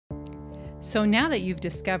So now that you've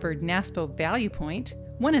discovered NASPO ValuePoint,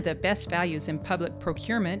 one of the best values in public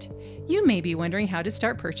procurement, you may be wondering how to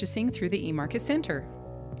start purchasing through the eMarket Center.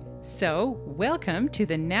 So, welcome to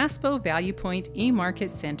the NASPO ValuePoint eMarket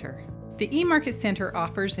Center. The eMarket Center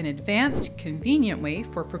offers an advanced, convenient way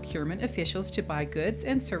for procurement officials to buy goods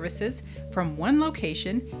and services from one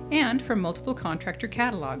location and from multiple contractor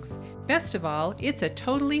catalogs. Best of all, it's a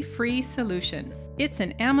totally free solution. It's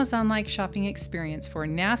an Amazon-like shopping experience for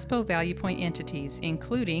NASPO ValuePoint entities,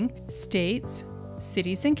 including states,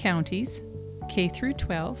 cities and counties,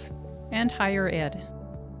 K-12, and higher ed.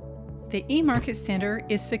 The eMarket Center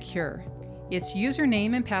is secure. It's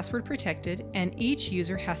username and password protected, and each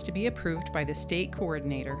user has to be approved by the state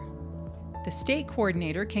coordinator. The state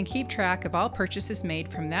coordinator can keep track of all purchases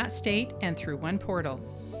made from that state and through one portal.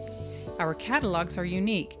 Our catalogs are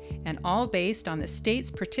unique and all based on the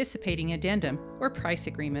state's participating addendum or price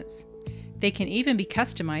agreements. They can even be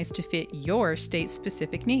customized to fit your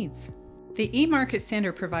state-specific needs. The eMarket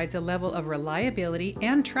Center provides a level of reliability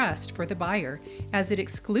and trust for the buyer, as it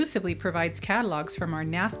exclusively provides catalogs from our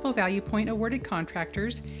NASPO ValuePoint awarded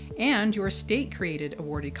contractors and your state-created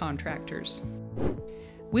awarded contractors.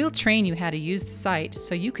 We'll train you how to use the site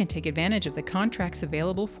so you can take advantage of the contracts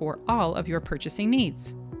available for all of your purchasing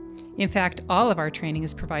needs. In fact, all of our training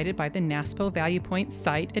is provided by the NASPO ValuePoint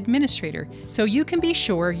site administrator, so you can be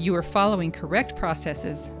sure you are following correct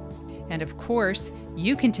processes. And of course,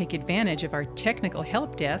 you can take advantage of our technical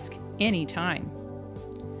help desk anytime.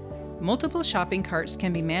 Multiple shopping carts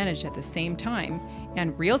can be managed at the same time,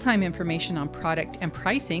 and real-time information on product and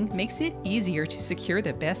pricing makes it easier to secure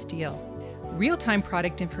the best deal. Real-time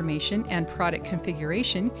product information and product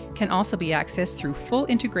configuration can also be accessed through full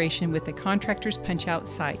integration with the contractor's punch-out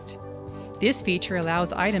site. This feature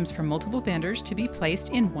allows items from multiple vendors to be placed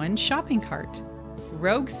in one shopping cart.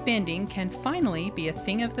 Rogue spending can finally be a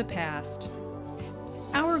thing of the past.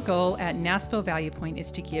 Our goal at NASPO ValuePoint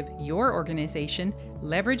is to give your organization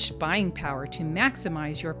leveraged buying power to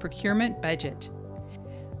maximize your procurement budget.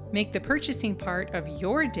 Make the purchasing part of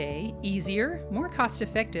your day easier, more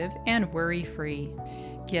cost-effective, and worry-free.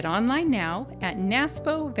 Get online now at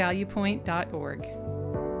NASPOValuePoint.org.